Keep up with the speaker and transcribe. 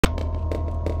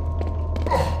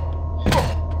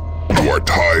are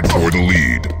tied for the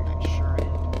lead.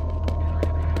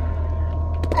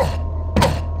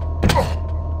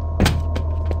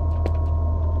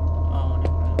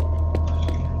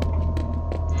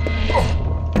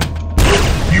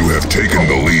 You have taken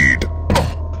the lead.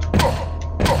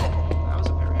 That was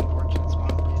a very unfortunate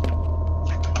spawn.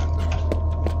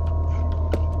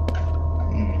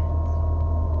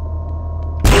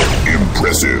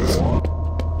 Impressive.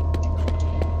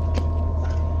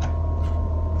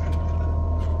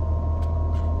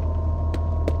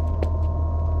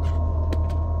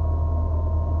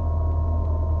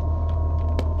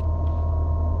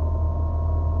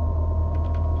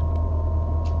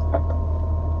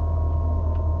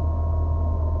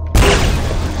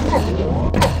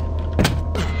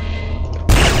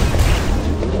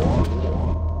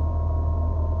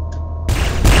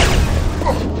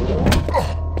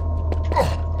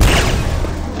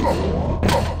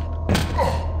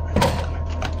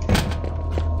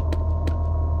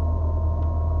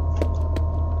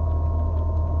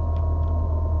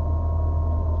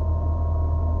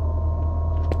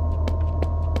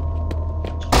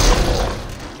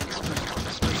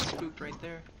 Right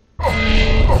there.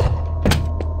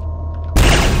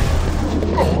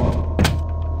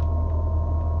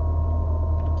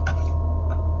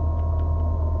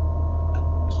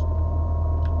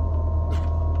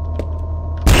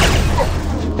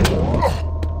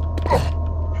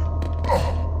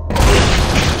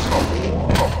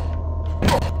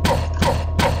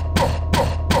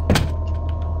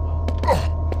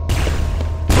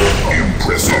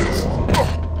 Impressive.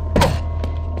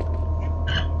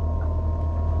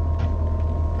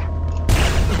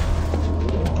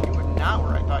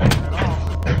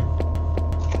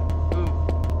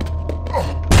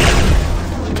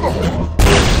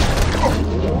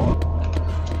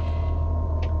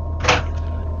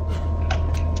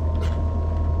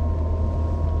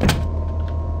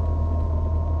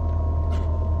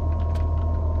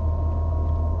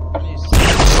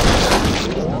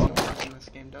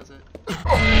 Does it?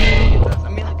 It does. I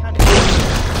mean, it kind of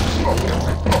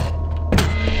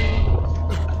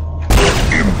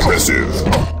Impressive.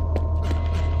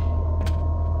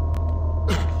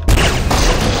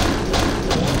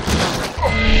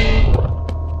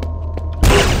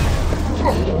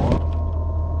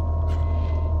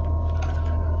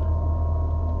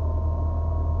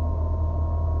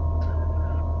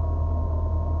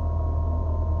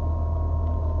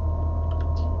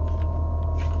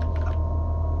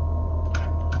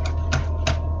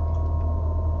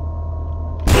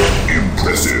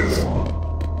 Impressive.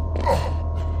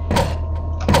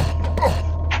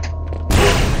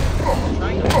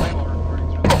 trying to play while recording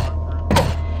is really awkward.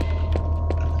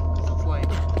 It's like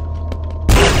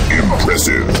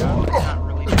Impressive. but it's not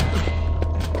really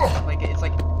bad. Like it's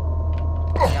like the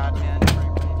odd man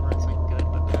frame rate where it's like good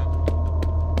but bad.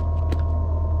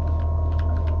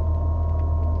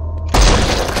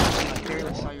 I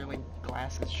barely saw your like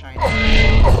glasses shining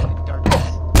in the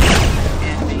darkness.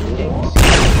 And being dings.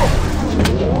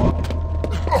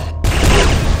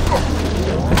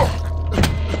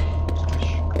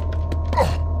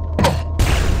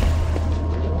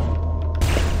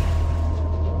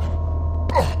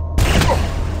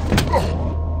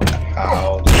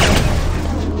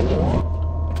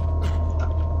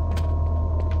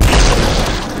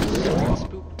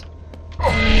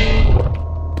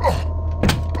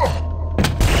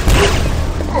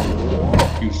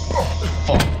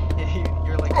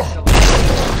 You're like a silly.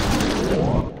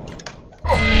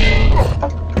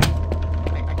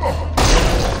 I can't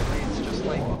play. It's just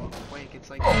like Quake. It's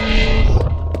like.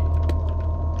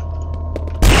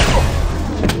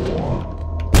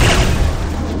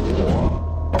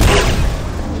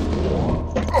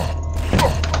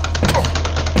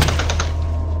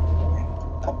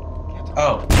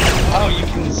 Oh, you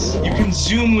can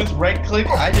zoom with right click.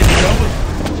 I didn't know it.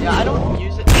 Yeah, I don't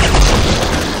use it. The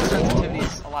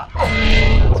sensitivity's a lot higher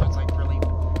than that, so it's like really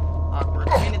awkward.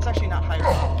 I mean, it's actually not higher at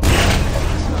all.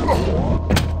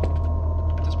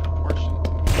 It's disproportionate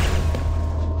to me.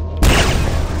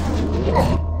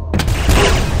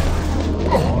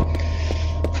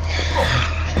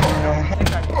 I don't think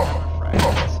I can ever frag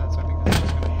this, so I think this is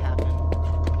just gonna happen.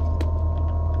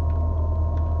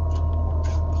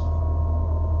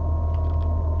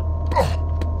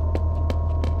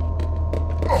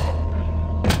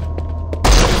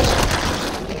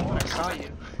 I saw you.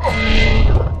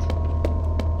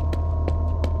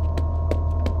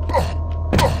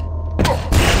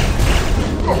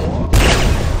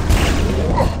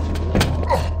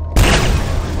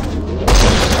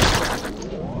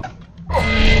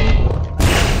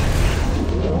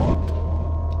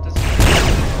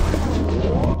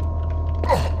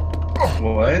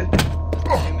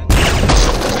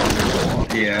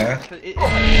 'Cause it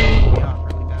like throws me off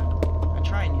really bad. I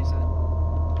try and use it.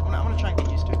 I'm gonna try and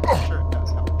get used to it, 'cause I'm sure it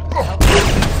does help. 'Cause it helps.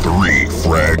 3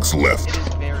 frags It left.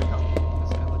 is very helpful,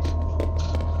 this ability.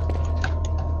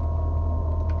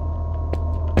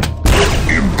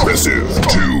 Impressive.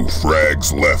 2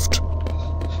 frags left.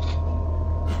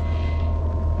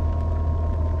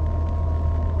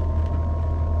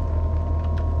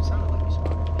 Sounded like you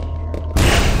spawned here.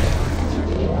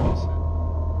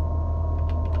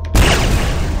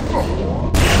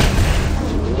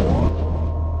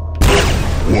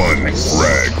 One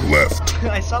frag left.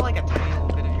 I saw like a tiny little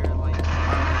bit of your like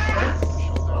arm and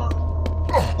shoulder.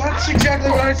 That's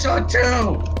exactly what I saw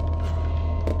too.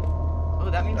 Oh,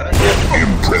 that means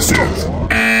Impressive.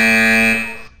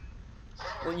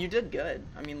 well, you did good.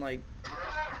 I mean, like,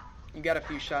 you got a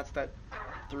few shots that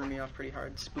threw me off pretty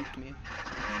hard, spooked me.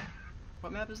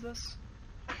 What map is this?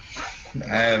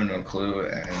 I have no clue.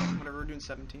 And... Whatever, we're doing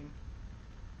 17.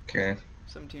 Okay.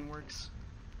 17 works.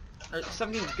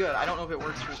 17 is good. I don't know if it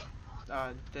works for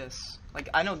this. Like,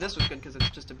 I know this was good because it's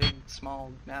just a big,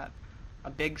 small map. A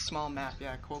big, small map.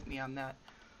 Yeah, quote me on that.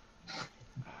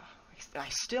 I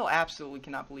still absolutely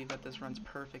cannot believe that this runs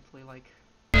perfectly. Like,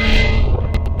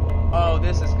 oh,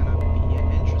 this is gonna be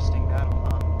an interesting battle.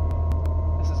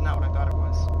 This is not what I thought it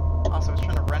was. Also, I was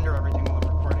trying to render everything while I'm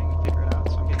recording and figure it out,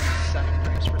 so I'm getting like 7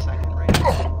 frames per second right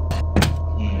now.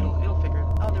 It'll figure it.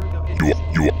 Oh, there we go.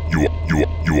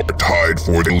 You are tied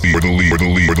for the lead. I'm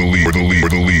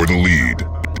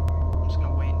just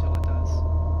gonna wait until it does.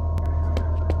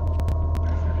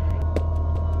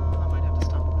 I might have to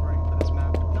stop recording for this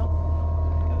map. Nope.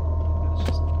 Good. It's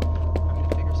just I'm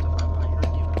gonna figure stuff out. I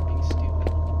heard you, but I'm being stupid.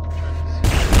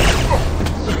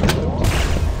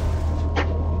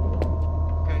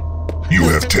 Okay. You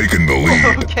have taken the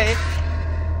lead. Okay.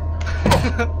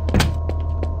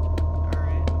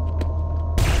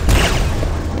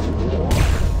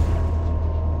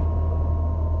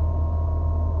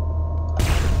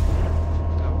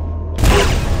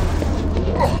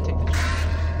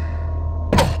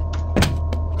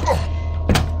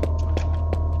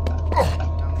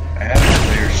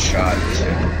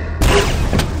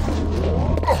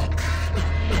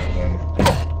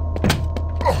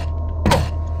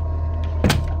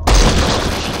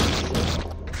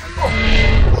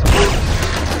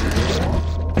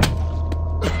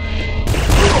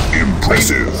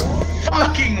 Impressive.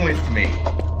 Fucking with me.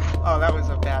 Oh, that was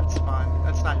a bad spawn.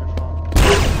 That's not your fault.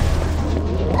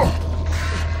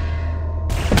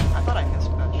 I thought I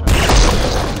missed that shot.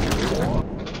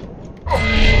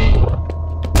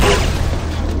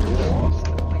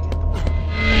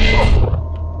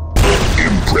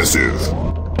 Impressive.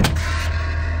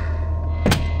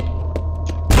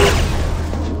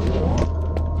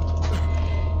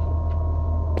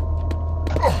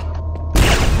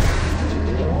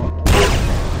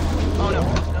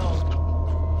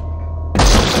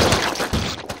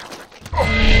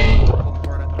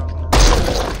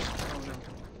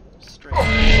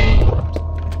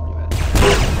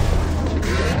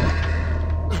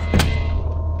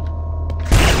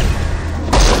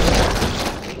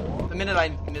 The minute I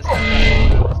missed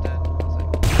that, I was dead. I was like,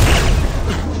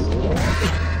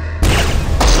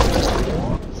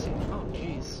 oh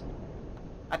jeez.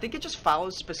 I think it just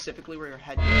follows specifically where your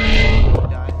head goes when you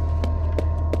die.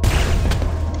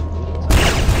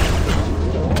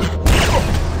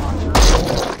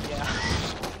 Yeah,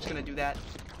 I'm just gonna do that.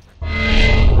 I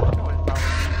don't know what it follows.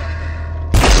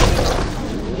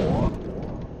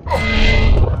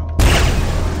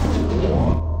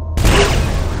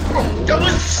 That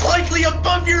was slightly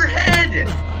above your head!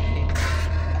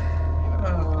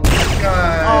 Oh,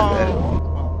 God. Oh.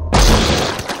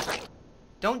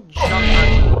 Don't jump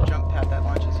onto the jump pad that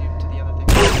launches you to the other thing.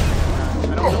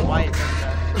 I don't know why it does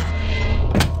that,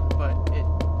 but it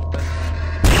does that.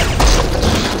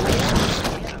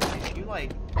 Yeah, you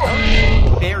like, that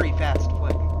was a very fast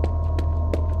flick.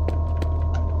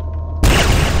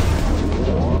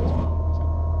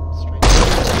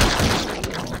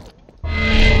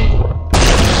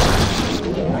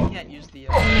 I can't use the You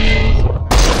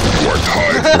are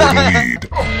tied for the lead.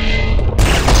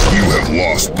 You have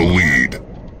lost the lead.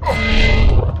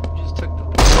 just took the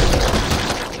lead.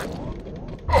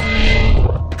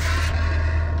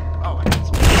 Oh, I can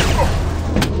spin.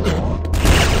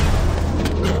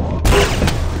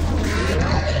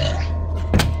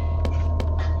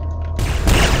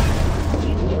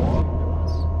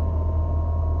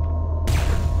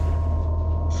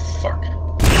 Fuck.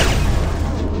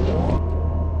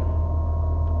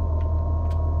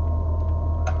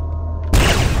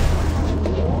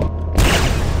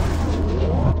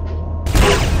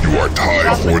 You are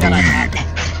tied for the lead.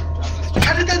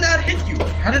 How did that not hit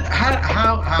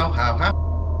How?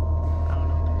 I don't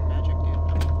know. Magic, dude.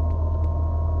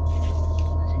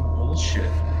 Bullshit.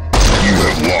 You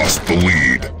have lost the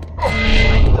lead. I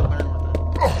need to learn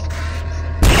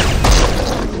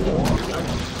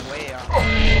what the way off.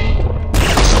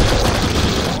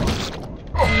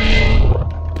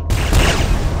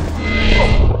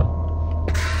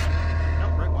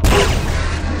 Nope, right one.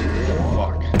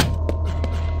 Fuck.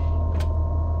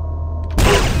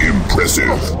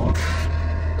 Impressive.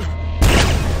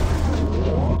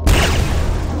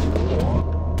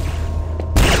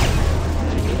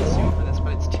 I need to zoom for this,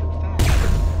 but it's too fast.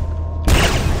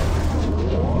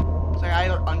 So I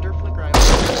either underflick or I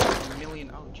like a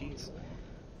million. Oh, jeez.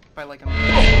 By like a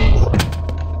million.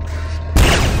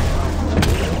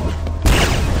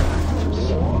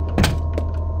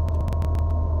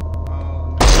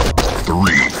 Oh, no.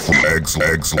 3 flags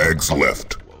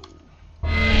left.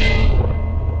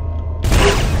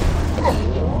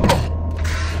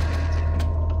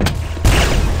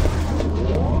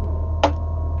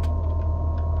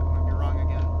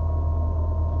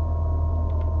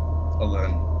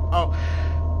 Oh,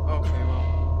 okay, well,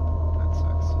 that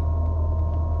sucks.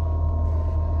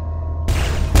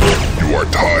 You are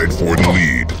tied for the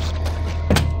lead.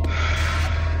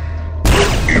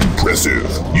 Impressive.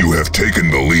 You have taken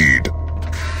the lead.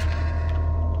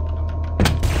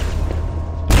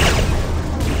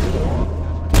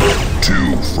 2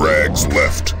 frags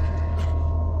left.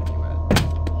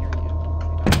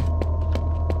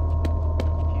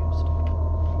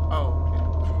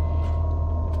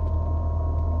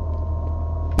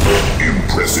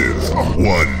 Impressive.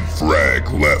 1 frag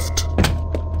left.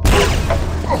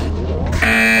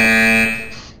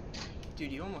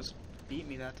 Dude, you almost beat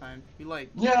me that time. You like...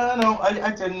 Yeah, no,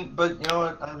 I didn't, but you know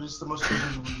what? I'm just the most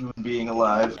miserable human being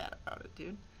alive. Mad about it,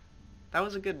 dude. That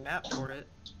was a good map for it.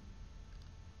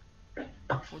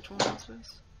 Which one is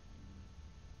this?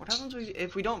 What happens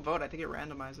if we don't vote? I think it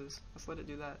randomizes. Let's let it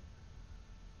do that.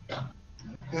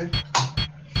 Okay.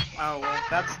 Oh, well,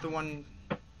 that's the one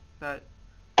that...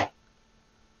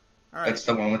 Alright. That's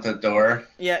the one with the door.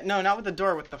 Yeah, no, not with the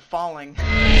door, with the falling. Um,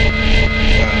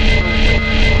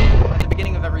 At the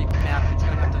beginning of every map, it's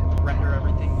gonna have to render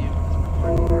everything new.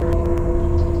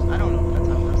 I don't know if that's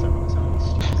how it works. I wrote this out.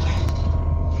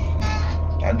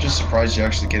 It's I'm just surprised you're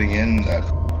actually getting in that.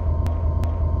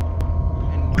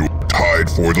 And You are tied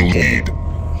for the lead.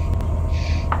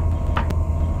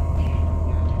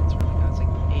 yeah, dude, it's really bad. It's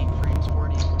like 8 frames,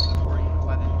 40,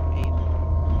 11, 8,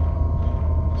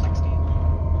 16,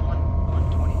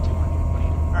 120, 200,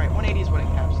 180. Alright, 180 is what it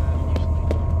caps at, usually.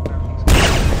 Everything's good.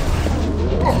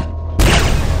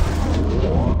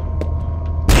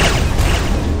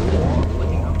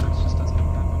 Looking upwards just doesn't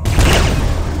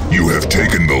happen. You have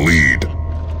taken the lead.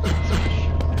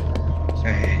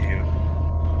 I hate you.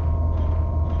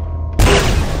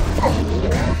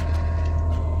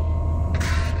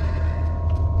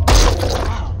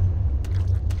 Wow.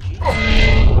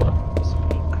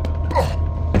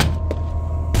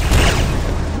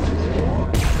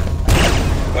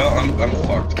 Well, I'm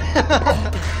fucked.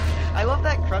 I love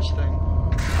that crush thing.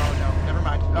 Oh no, never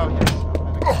mind. Oh yes.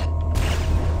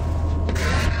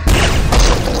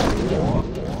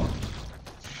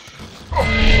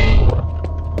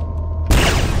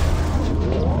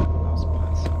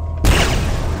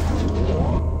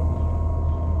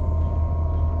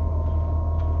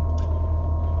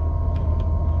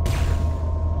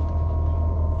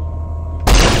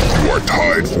 You are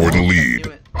tied for the lead.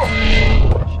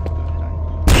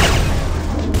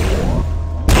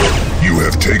 You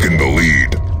have taken the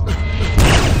lead.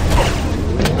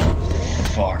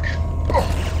 Fuck.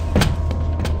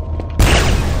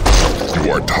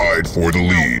 You are tied for the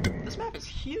lead. This map is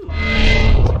huge.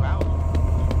 Wow.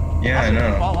 Yeah, I Also, if you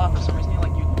know. fall off for some reason,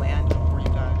 you land before you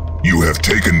die. You have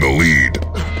taken the lead.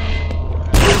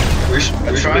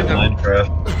 I tried to. Minecraft.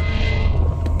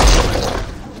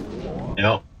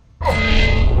 Yep.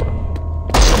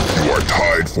 You are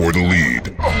tied for the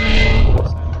lead.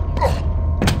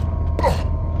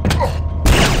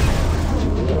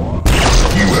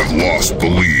 You have lost the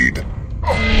lead.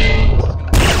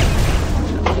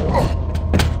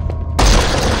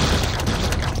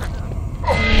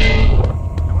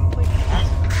 I want to play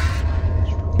fast.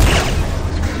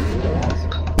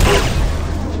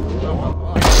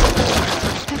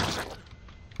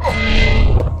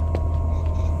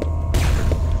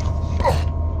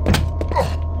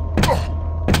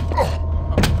 Oh,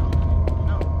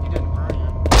 no, you didn't. Where are you?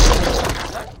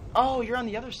 Oh, you're on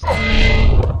the other side.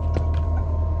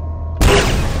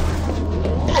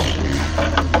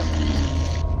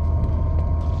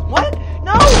 What?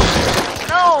 No!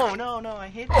 No, I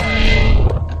hate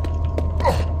that.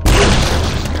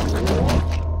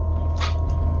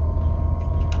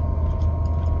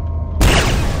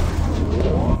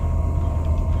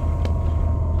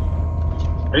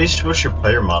 How do you switch your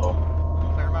player model?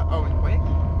 Player mod. Oh, in Quake?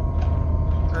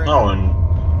 Or No, and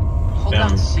hold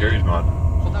down C. Gary's mod.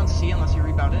 Hold down C unless you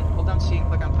rebound it. Hold down C and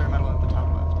click on player model at the top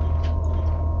left.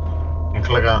 And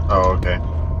click on. Oh, okay.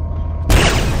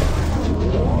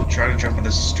 Try to jump on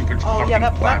this stupid Oh fucking yeah,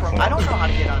 that platform. I don't know how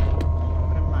to get on it.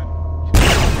 Never mind.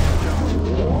 Jump.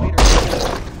 Later.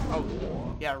 Oh,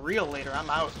 yeah, real later. I'm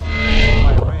out.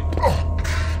 Fly away.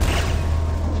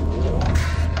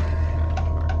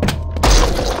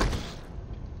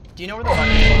 Do you know where the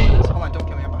button is? Hold on, don't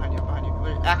kill me. I'm behind you. I'm behind you.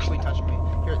 They're actually touching me.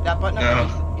 Here, that button up there,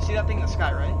 you see that thing in the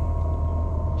sky, right?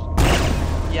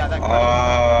 Yeah, that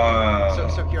button.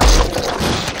 So here.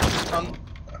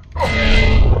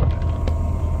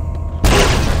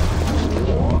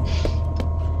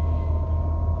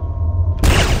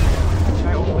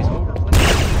 I always overplay.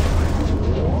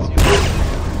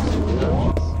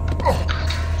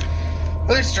 At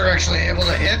least you're actually able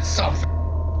to hit something.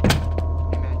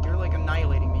 Hey man, you're like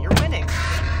annihilating me. You're winning.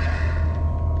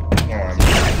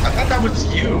 I thought that was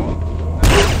you.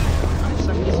 I'm in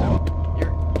second still.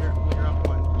 You're up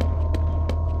one.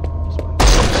 Just one.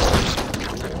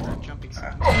 Jumping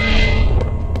sound. I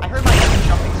heard my own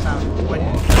jumping sound when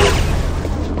it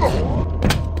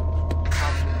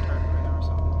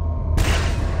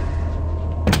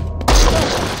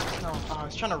No, I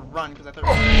was trying to run because I thought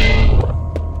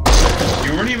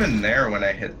You weren't even there when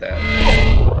I hit that.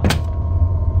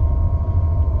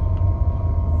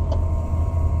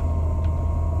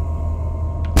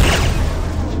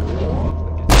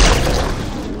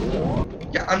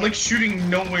 Yeah, I'm like shooting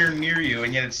nowhere near you,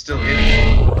 and yet it's still hitting you.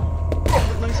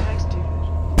 nice hacks, dude.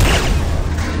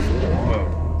 Whoa.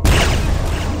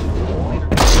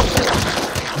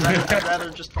 I'd rather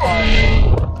just fall.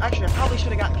 Actually, I probably should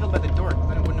have gotten killed by the door, because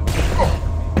then it wouldn't have been.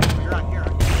 Oh, you're on here,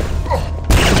 aren't you?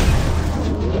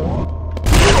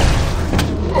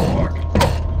 Oh, fuck.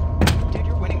 Dude,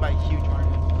 you're winning by a huge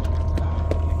margin.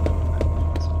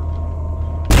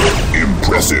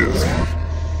 Impressive.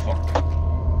 Fuck.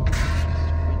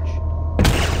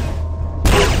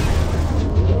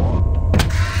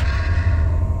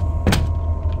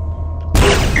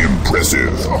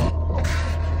 Impressive.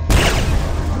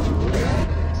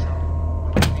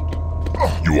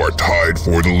 You are tied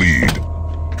for the lead.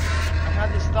 I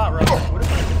had this thought where I was like, what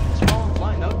if I did this while I'm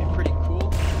flying? That would be pretty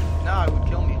cool. Nah, it would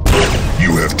kill me.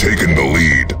 You have taken the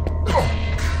lead.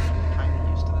 Kinda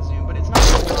used to the zoom, but it's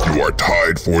not. You are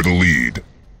tied for the lead.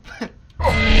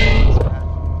 It's bad.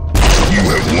 You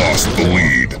have lost the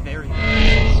lead. It's very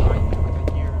bad. So I like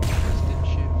a year and just didn't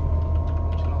shoot.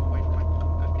 I'm just gonna wait for my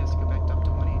FPS to go back up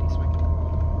to 180 so I can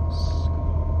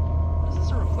scoop. Is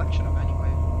this a reflection of anyway?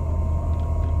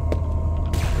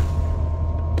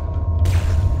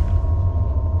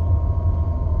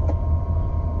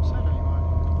 What side are you on?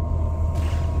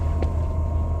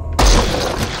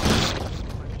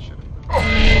 Like I should've moved.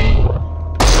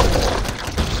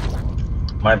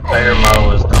 My player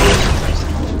model is known as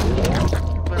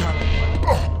Player model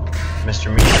what? Mr.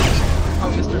 Meeseeks.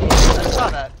 Oh, Mr. Meeseeks. I saw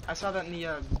that. I saw that in the,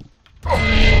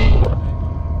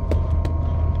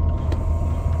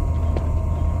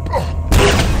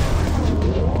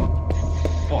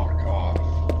 Fuck off.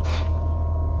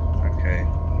 Okay,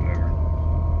 whatever.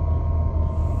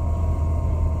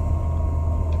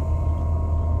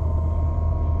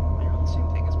 You're on the same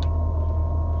thing as me.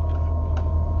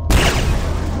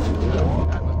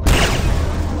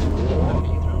 Put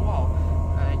you through the wall.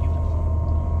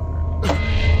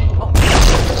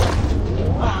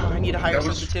 Oh, I need a higher That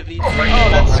was sensitivity. right Oh,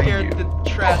 that behind scared you. the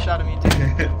trash out of me,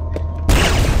 dude.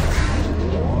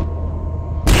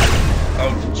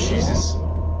 Oh, Jesus.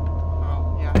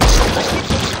 Oh, yeah. I keep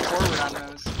moving forward on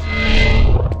those.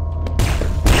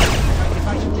 If I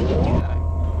didn't do that, I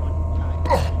wouldn't die.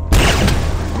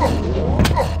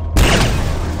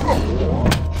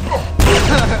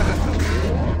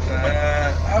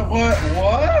 What?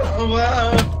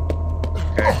 Okay.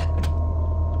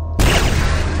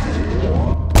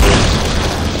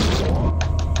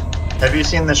 Have you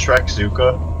seen the Shrek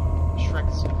Zuka?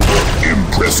 Shrek's.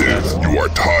 Impressive. You are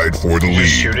tied for the You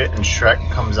just shoot lead. it, and Shrek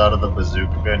comes out of the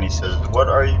bazooka and he says, "What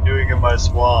are you doing in my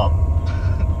swamp?"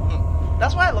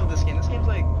 That's why I love this game. This game's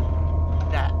like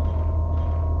that.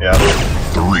 Yeah.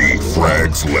 3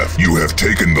 frags left. You have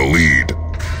taken the lead.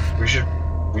 We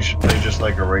should play just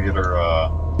like a regular.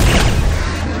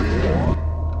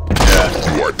 Yeah.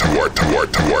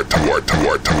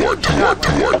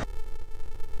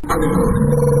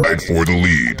 Tied for the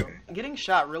lead. Getting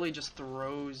shot really just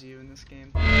throws you in this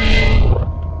game. Yeah. I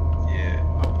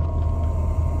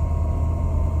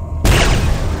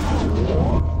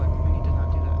need to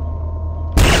not do that.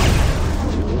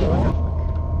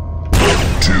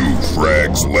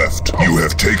 You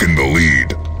have taken the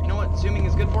lead. You know what zooming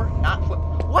is good for? Not flip.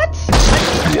 What?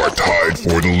 You are tied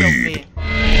for the Killed lead. me.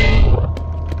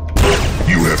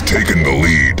 You have taken the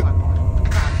lead.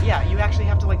 Yeah, you actually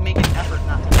have to like make an effort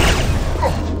not to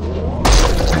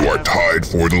die. You are tied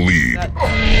for the lead. That,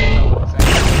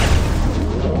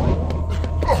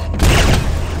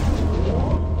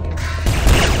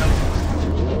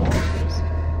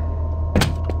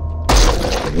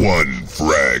 One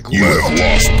frag. You have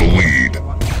lost the lead.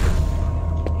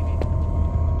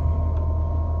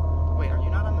 Wait, are you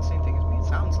not on the same thing as me? It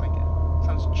sounds like it.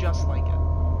 Sounds just like it.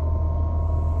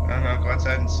 I don't know, go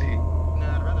outside and see. No,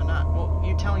 I'd rather not. Well,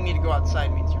 you telling me to go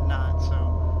outside means you're not, so...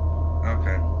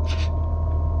 Okay.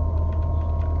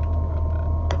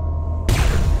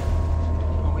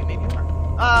 Oh, wait, maybe you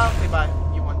are. Okay, bye.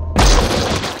 You won.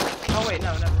 Oh, wait,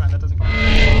 no, never mind. That doesn't count.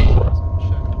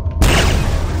 Shit.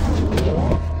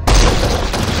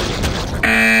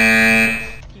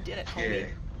 You did it, homie. Yeah,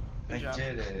 Good I job.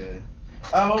 did it.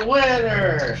 I'm a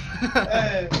winner!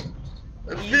 Hey,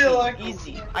 I feel like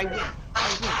easy. I win.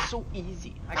 So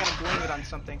easy. I gotta blame it on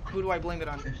something. Who do I blame it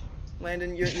on?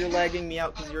 Landon, you're lagging me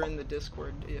out because you're in the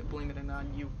Discord. Yeah, blame it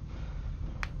on you.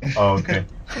 Oh, okay.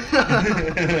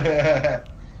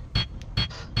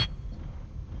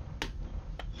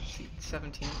 Sheet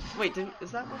 17. Wait,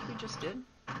 is that what we just did?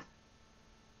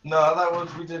 No, that was,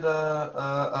 we did, No,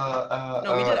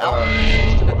 we did Alpha.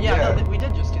 Yeah, no, we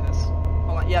did just do this.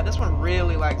 Hold on. Yeah, this one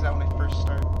really lags out when I first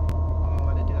start. I'm gonna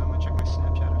let it do that. I'm gonna check my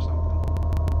Snapchat or something.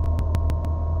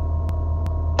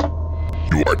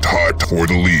 You are tied for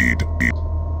the lead.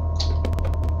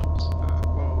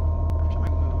 Whoa. Every time I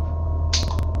move,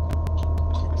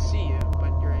 I see you,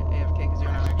 but you're AFK because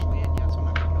you're not actually in yet, so I'm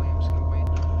not gonna kill you. I'm just gonna wait.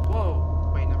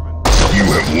 Whoa. Wait, never mind. You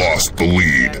have lost the Yeah,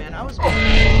 lead. man, I was being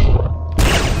nice.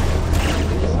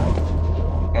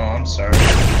 Oh, I'm sorry.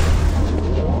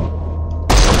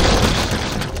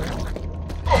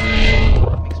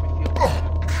 Makes me feel sad.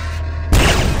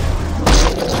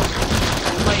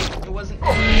 Light. It wasn't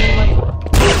light.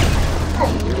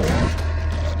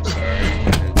 Sorry.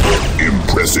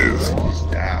 Impressive.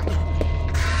 Yeah.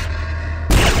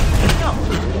 No.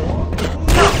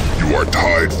 No. You are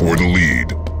tied for the lead.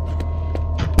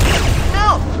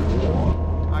 No.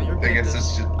 Oh, you're good I guess at this.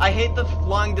 it's just... I hate the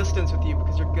long distance with you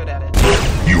because you're good at it.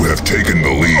 You have taken the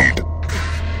lead.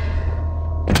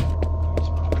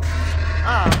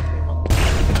 Ah. Okay, well.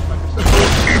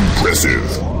 Impressive.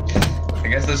 I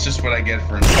guess that's just what I get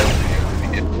for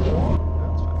insulting you.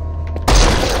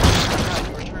 God,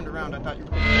 you were turned around. I thought you were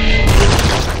gonna...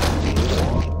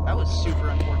 That was super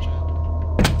unfortunate.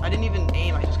 I didn't even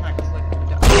aim. I just kind of clicked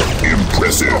down.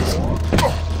 Impressive.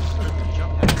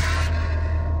 Jump head.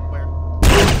 Where?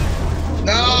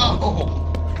 No!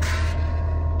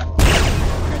 I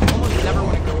almost never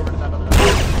want to go over to that other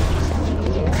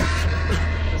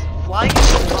because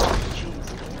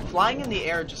flying in the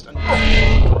air just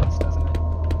annoys, doesn't it?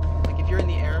 Like if you're in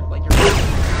the air, like you're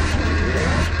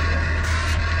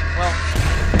well,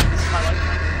 this is my life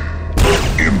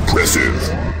now. Impressive.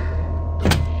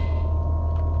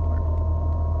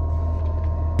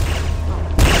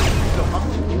 You go up,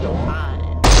 you go high.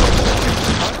 I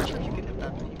wasn't sure if you could hit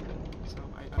that, but you could. So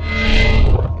I feel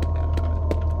bad about it.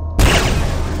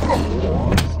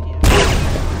 See ya.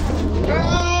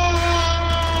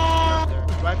 There.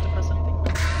 Do I have to press anything?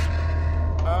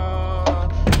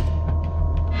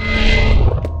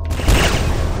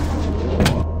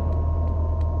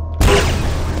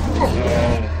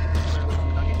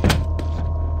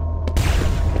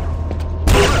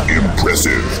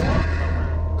 Impressive.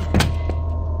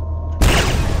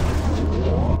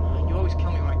 You always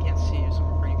kill me when I can't see you, so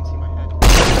I'm afraid you can see my head.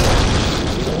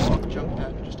 Jump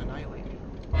pad and just annihilate me.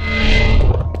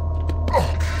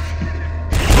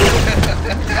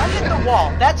 That hit the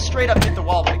wall. That straight up hit the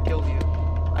wall, but it killed you.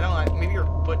 I don't know, maybe your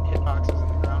foot hitbox is in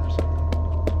the ground or something.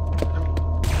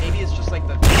 Or maybe it's just like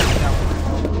the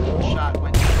shot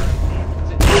went to her.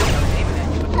 Because I was aiming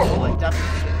at you, but the bullet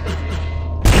definitely didn't hit you.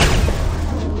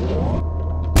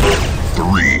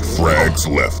 3 frags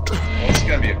left. Well, this is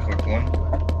gonna be a quick one.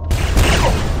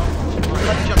 Alright,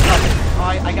 let's jump up. Oh,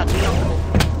 I got too comfortable.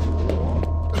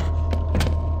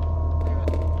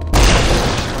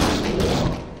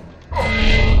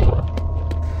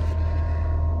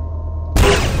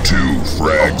 2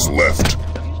 frags left.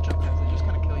 Don't use jump pads, they just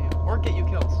kind of kill you. Or get you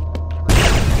kills.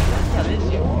 Yeah, that is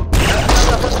you.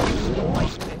 That wasn't you.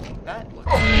 Light pick. That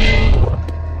looks...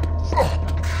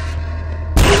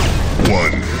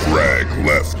 1 frag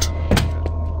left.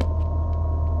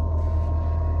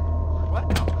 What?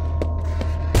 No.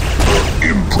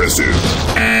 Impressive.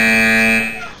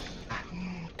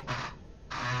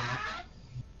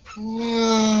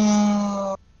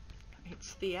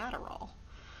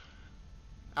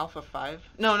 Alpha 5?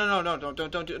 No,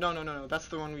 don't do, no. That's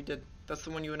the one we did. That's the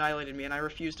one you annihilated me, and I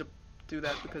refused to do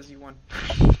that because you won.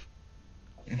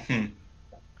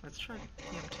 Let's try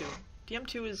DM2.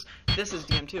 DM2 is, this is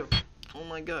DM2. Oh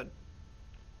my god.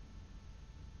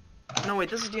 No wait,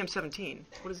 this is DM17.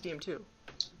 What is DM2?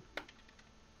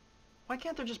 Why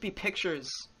can't there just be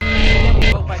pictures? Why can't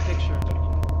we vote by picture?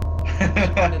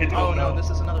 Oh no, this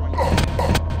is another one.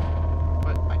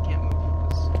 But I can't move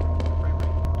this frame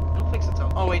rate. It'll fix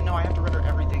itself. Oh wait, no, I have to render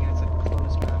everything and it's a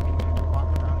closed map. I have to walk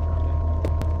around for a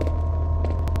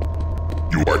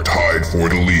bit. You are tied for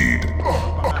the lead.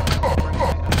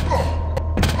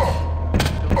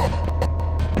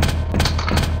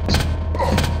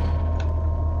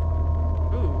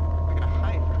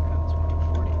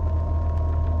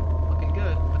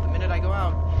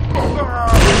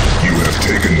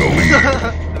 Taking the lead.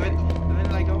 the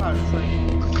minute I go out, it's like...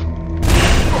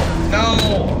 No!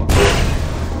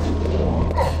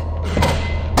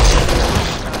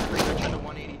 Research on the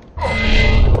 180.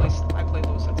 I play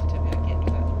low sensitivity, I can't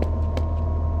do that.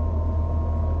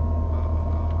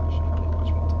 I should probably watch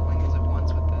multiple angles at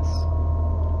once with this.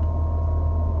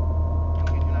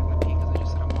 Okay, you're not gonna peek because I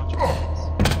just said I'm watching angles.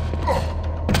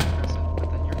 Press it, but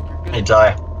then you're good. Hey,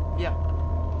 Ty. Yeah.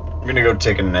 I'm gonna go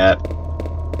take a nap.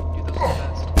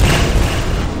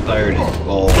 Tired as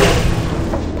balls.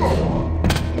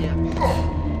 Yeah.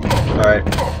 Alright.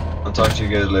 I'll talk to you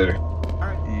guys later.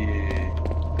 Alright.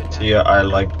 Yeah. See ya, I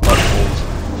like buttholes.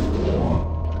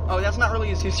 Oh, that's not really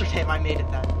his username, I made it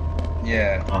that.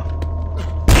 Yeah. Oh.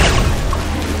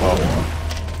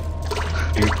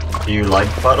 Do you like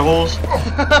buttholes?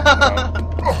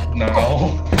 No.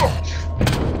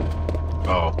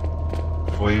 Oh.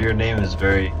 Well, your name is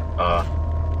very,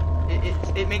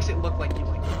 It makes it look like you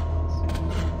like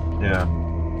buttholes. yeah.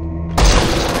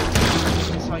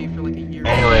 I saw you for like a year.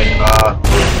 Anyway,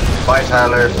 bye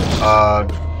Tyler,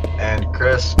 and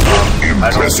Chris, I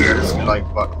don't care if you like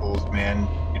buttholes, man.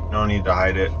 You don't need to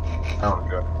hide it. I don't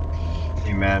care.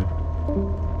 Hey, man.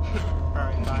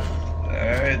 Alright, bye.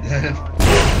 Alright then.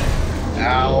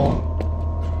 Ow.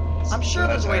 I'm sure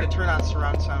there's a way to turn on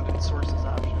surround sound and sources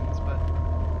options, but...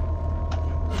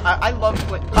 I love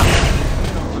play... No,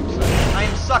 I'm sorry. I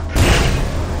am suck!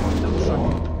 Don't suck.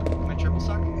 Am I triple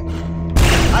suck?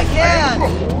 I can!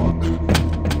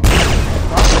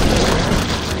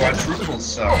 Quadruple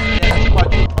suck. Yeah, that's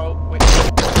quadruple. Oh, wait.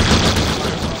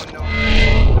 Oh, no.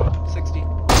 60.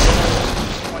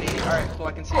 180. Alright, cool,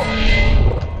 I can see it.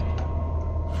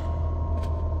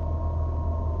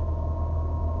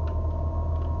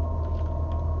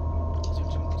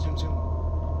 Zoom.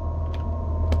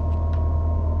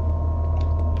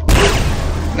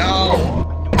 No!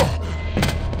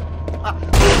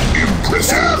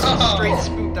 Impressive. Straight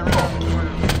scoop that right around the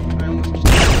corner. I almost just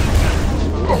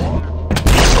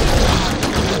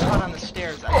caught on the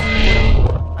stairs. I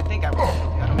think I would have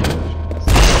killed you. I don't know.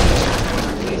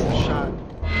 Release the shot.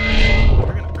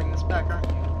 You're gonna bring this back, aren't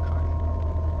you, cuck?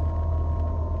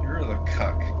 You're the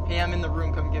cuck. Hey, I'm in the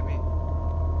room. Come get me.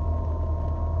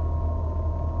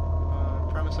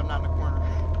 Promise I'm not in the corner.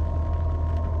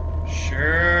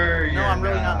 Sure, No, I'm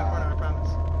really not in the corner. I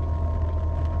promise.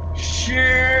 Sure.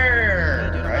 Yeah,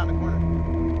 dude, I'm not in the corner.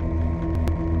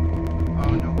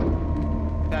 Oh no.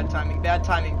 Bad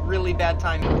timing, really bad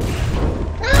timing.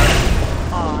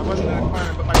 Oh, I wasn't in the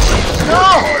corner, but my frame rate...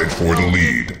 Tied for the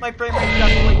lead. My frame rate got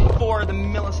to like 4 the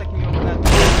millisecond you open that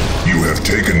door. You have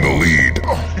taken the lead.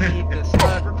 I hate this.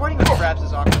 Recording with fraps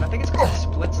is awkward. I think it's because it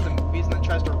splits the movies and then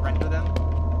tries to render them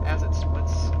as it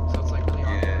splits. So it's like really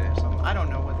awkward or something. I don't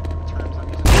know what terms I'm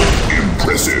using.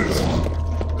 Impressive.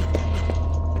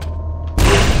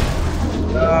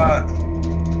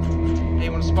 Hey,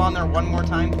 you want to spawn there one more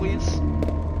time, please?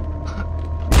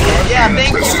 Yeah,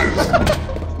 thank you.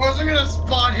 Wasn't gonna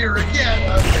spawn here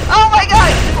again. Oh my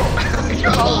god! This is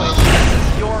your hallway. This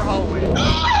is your hallway.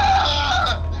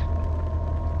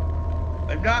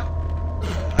 I'm not.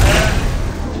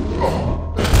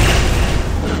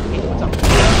 What's up?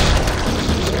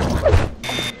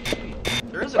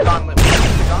 There is a gauntlet. Is there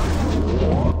a gauntlet?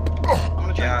 I'm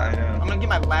gonna try. Yeah, I know. I'm gonna get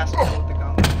my last kill with the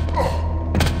gauntlet.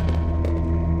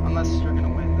 Unless you're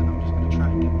gonna win, then I'm just gonna try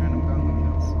and get random gauntlet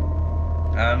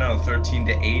kills. I don't know, 13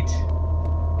 to 8.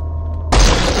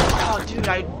 Oh, dude,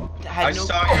 I had I no.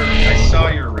 saw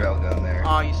your railgun there.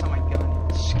 Oh, you saw my gun.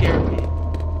 It scared me.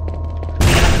 I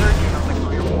heard you, and I was like,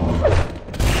 oh, you're wrong.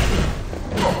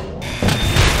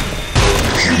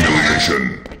 Humiliation.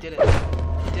 I did it. I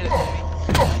did it, homie.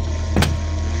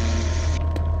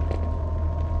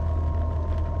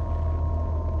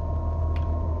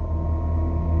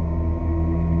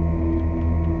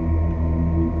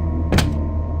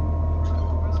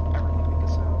 Where's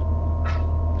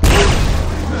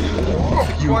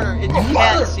corner, you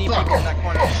can't see people in that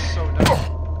corner. It's so dumb.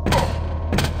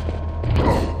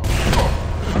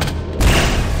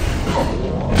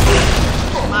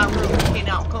 My room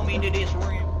cannot come into this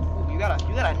room. Ooh, you got a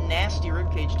nasty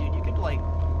ribcage, dude. You could like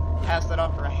pass that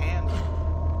off for a hand.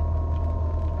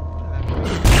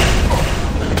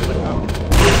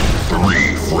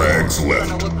 3 frags left.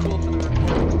 Trying to look cool for the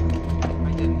recording.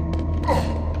 I didn't.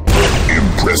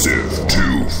 Impressive.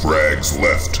 2 frags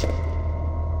left.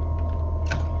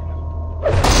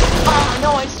 Oh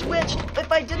no, I switched.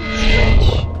 If I didn't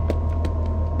switch.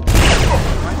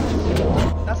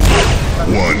 That's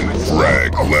 1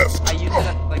 frag left. I use it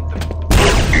at like the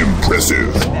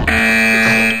Impressive.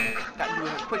 got you a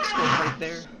quick scope right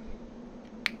there.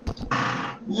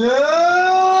 Yeah!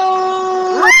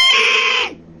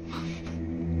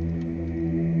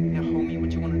 Yeah, homie,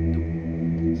 what you wanna do?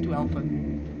 Let's do alpha.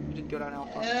 You did good on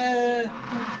alpha.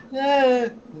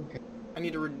 I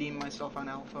need to redeem myself on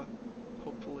alpha.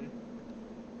 Hopefully.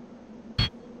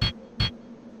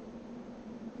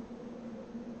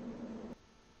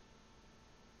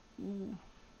 Ooh.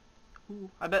 Ooh.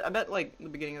 I bet like the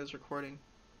beginning of this recording,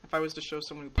 if I was to show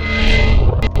someone who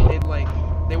plays,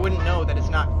 they wouldn't know that it's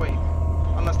not Quake.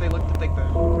 Unless they looked at like the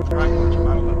rocket launcher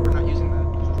model, but we're not using that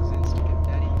because this is Instagib,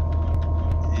 daddy.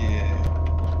 Yeah.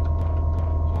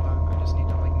 Hold on, I just need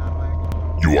to like not lag.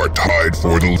 You are tied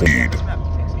for the lead. This map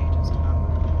takes ages to not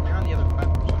lag. You're on the other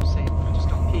platform, so I'm safe. I just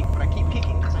don't peek, but I keep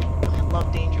peeking because I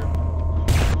love danger.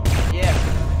 Yeah.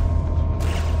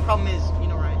 Problem is, you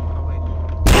know right? Oh wait.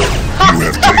 You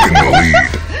have taken the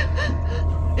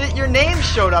lead. Your name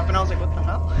showed up, and I was like, what the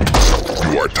hell?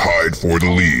 You are tied for the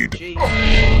lead. Gee. I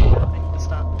need to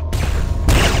stop.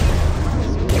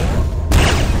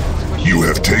 You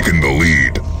have taken the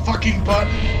lead. Fucking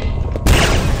button.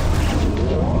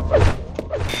 Oh,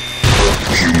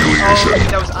 Humiliation.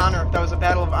 that was honor. That was a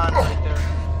battle of honor right there.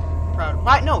 Proud.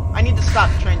 Why? No, I need to stop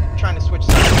trying to switch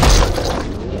sides.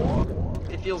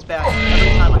 It feels bad every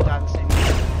time I die the same way.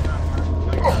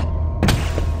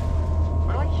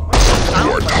 You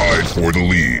are tied for the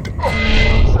lead.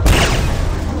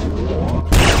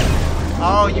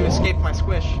 Oh, you escaped my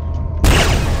squish.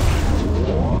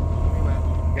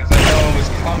 Because I know it was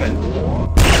coming.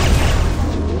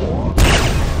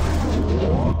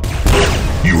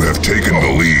 You have taken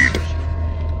the lead.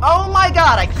 Oh my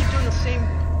god, I keep doing the same.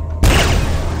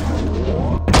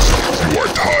 You are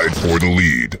tied for the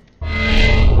lead.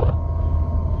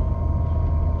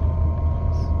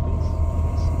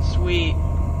 Sweet.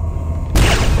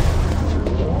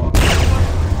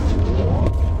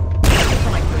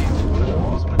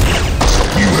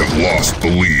 You have lost the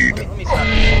lead. Let me stop.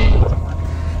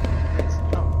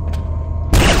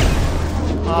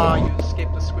 Oh, you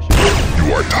escaped the squish.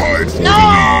 You are tied for the lead.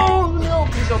 No! No!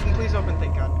 Please open,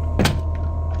 thank god.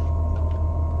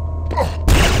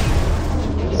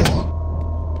 Yes.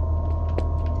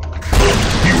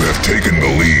 You have taken the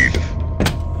lead.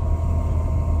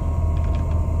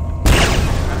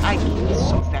 I keep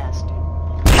so fast, dude.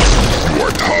 You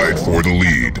are tied for the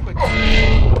lead. Quick.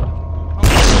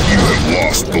 You have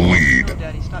lost the lead. No,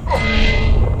 Daddy, stop.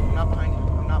 I'm not behind you.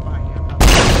 I'm not behind you. I'm not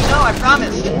behind you. No, I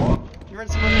promised. You're in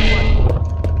some other one.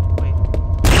 Wait.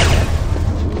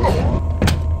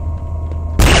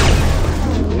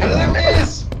 How did I miss?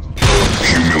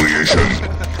 Humiliation.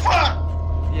 Fuck!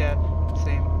 Yeah,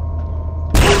 same.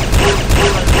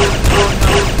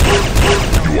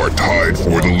 You are tied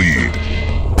for the lead.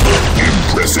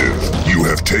 Impressive. You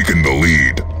have taken the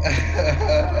lead.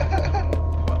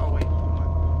 Oh, wait.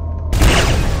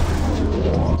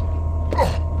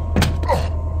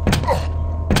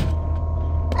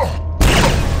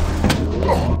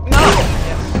 No!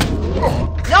 Yes.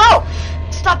 No!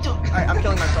 Stop doing. Alright, I'm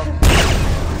killing myself. I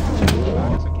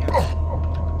guess I can't.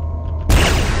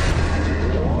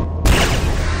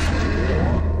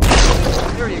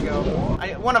 There you go.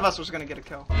 One of us was gonna get a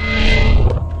kill.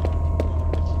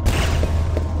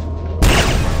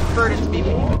 Preferred it to be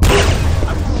me, but I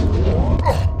was.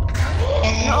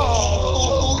 No!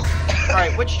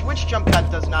 Alright, which jump pad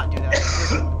does not do that?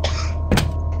 This one.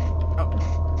 Oh.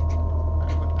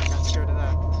 I got scared of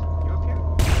that. You up here?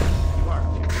 You are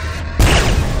up here.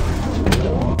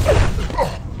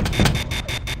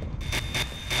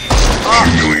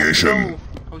 Humiliation. No.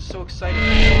 I was so excited.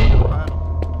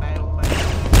 Battle.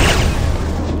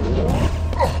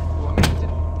 Well, I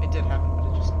mean, it did happen, but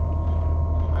it just...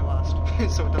 I lost.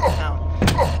 So it doesn't count.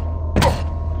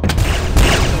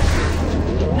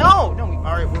 No!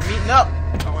 Alright, we're meeting up!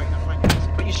 Oh wait, never mind.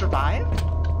 But you survived? You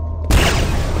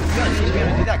gotta teach me how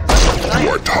to do that, because You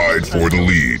are tied for the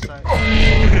lead.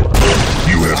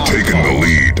 You have taken the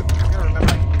lead. I gotta remember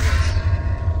how to do this.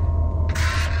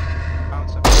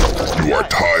 are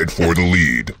tied for the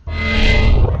lead. I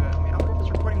wonder if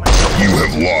it's recording my. You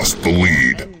have lost the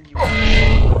lead. I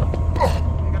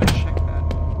gotta check that.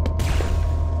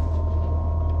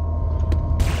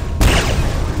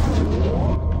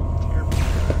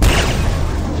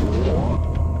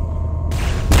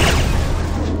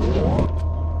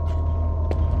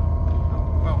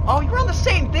 Oh, you're on the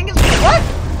same thing as me. What?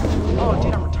 Oh,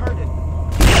 dude, I'm retarded.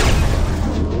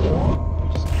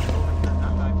 Just go over here and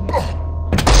not die, please.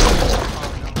 Oh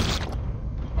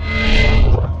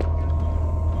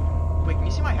no. Wait, can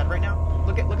you see my head right now?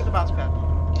 Look at the bounce pad.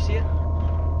 You see it?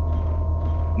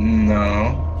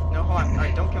 No. No, hold on.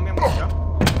 Alright, don't kill me. I'm gonna jump.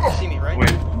 You see me, right?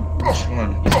 Wait, which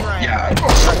one? You see where I am? Yeah.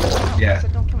 Right? Yeah. I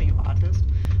said don't kill me, you autist.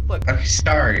 Look, I'm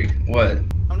sorry. What?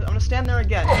 I'm gonna stand there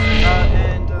again.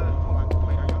 And hold on.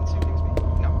 Wait, are you on the same thing as me?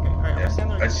 No. Okay. Alright, I'm gonna stand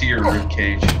there I again. see your rib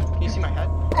cage. Can you see my head?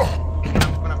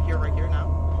 When I'm here, right here now.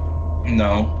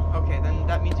 No. Okay, then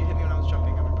that means you hit me when I was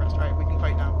jumping. I'm impressed. Alright, we can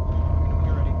fight now. Let me know when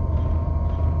you're ready.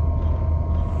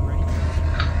 You ready?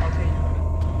 Okay, you're ready.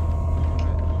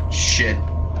 Alright. Shit.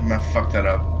 I'm gonna fuck that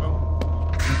up. Oh.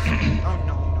 Oh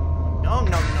no, no, no, no, no,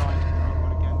 no, I did the wrong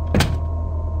one again.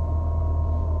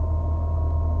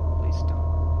 Please stop.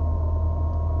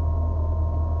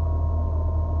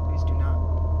 Please do not.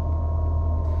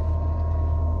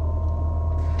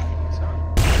 Sorry.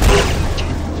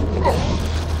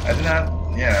 I did not.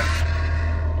 Yeah.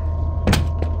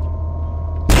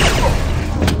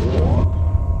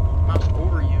 Mouse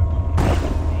over you.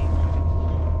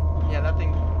 Yeah, that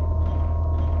thing.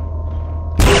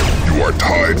 You are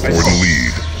tied for the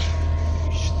lead.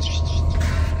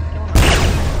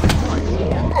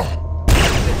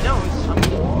 It knows I'm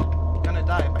gonna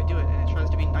die if I do it, and it tries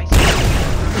to be nice.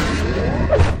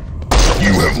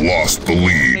 You have lost the Okay,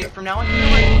 lead. from now on, you know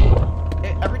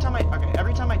what? Every time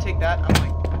I take that, I'm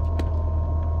like.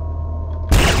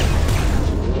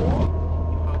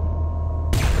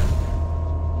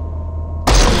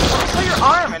 I saw your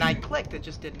arm, and I clicked. It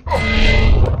just didn't.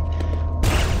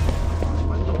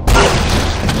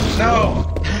 No.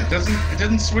 It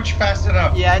doesn't switch fast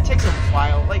enough. Yeah, it takes a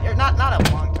while. Like, not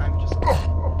a long time. Just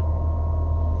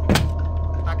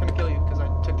not gonna kill you because I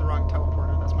took the wrong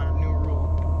teleporter. That's my new rule.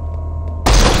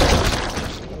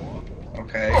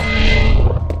 Okay.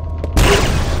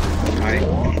 Hi.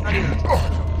 Not even a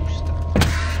teleporter. A booster.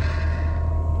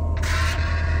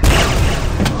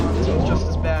 Oh, this one's just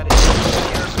as bad. It's been in the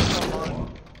air for so long.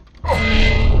 Where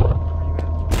are you at?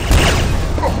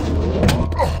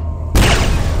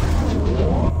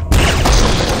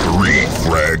 3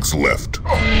 frags left.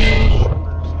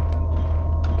 Shoulder or something.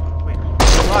 Wait, you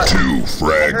are. 2 I heard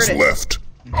frags it. left.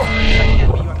 I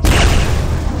can't beat you on the side.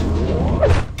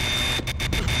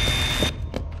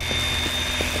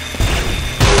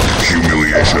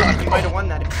 Humiliation. You might have won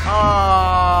that.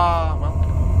 Ah, well,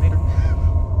 later.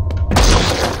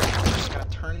 Gotta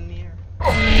turn in the air.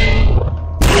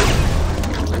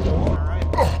 Alright.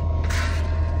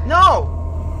 No!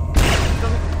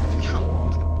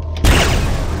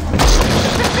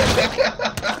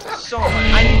 So much.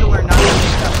 I need to learn not to do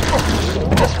that.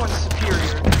 This one's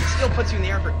superior. It still puts you in the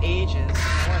air for ages.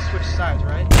 I want to switch sides,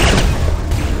 right?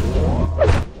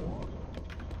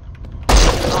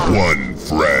 1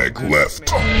 frag left.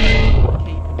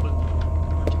 Capable.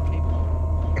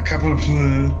 A couple of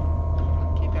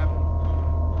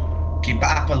Keep keep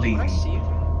appling. Can I see you?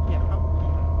 Yeah, how?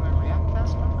 Will I react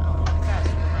fast enough? I don't know. Fast.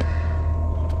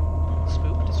 Right.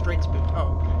 Spooked? Straight spooked.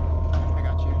 Oh, okay. I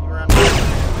got you. You were on.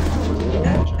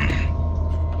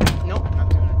 Nope, not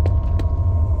doing it.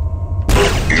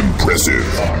 Impressive.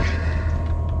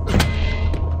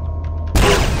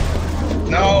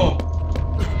 No.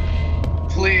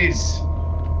 Please.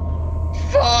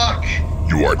 Fuck.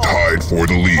 You are tied for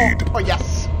the lead. Oh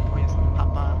yes. Oh yes.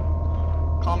 Papa.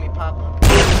 Call me Papa.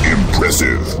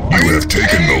 Impressive. You have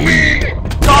taken the lead.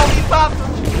 Call me Papa.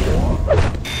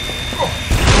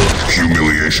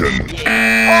 Humiliation.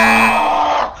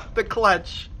 Yeah. The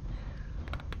clutch.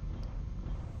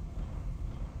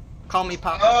 Call me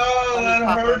Papa. Oh, Call me that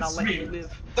Papa and I'll hurts let me. you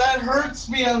live. That hurts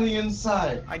me on the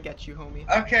inside. I get you, homie.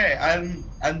 Okay,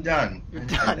 I'm done. You're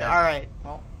done. All right.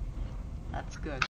 Well, that's good.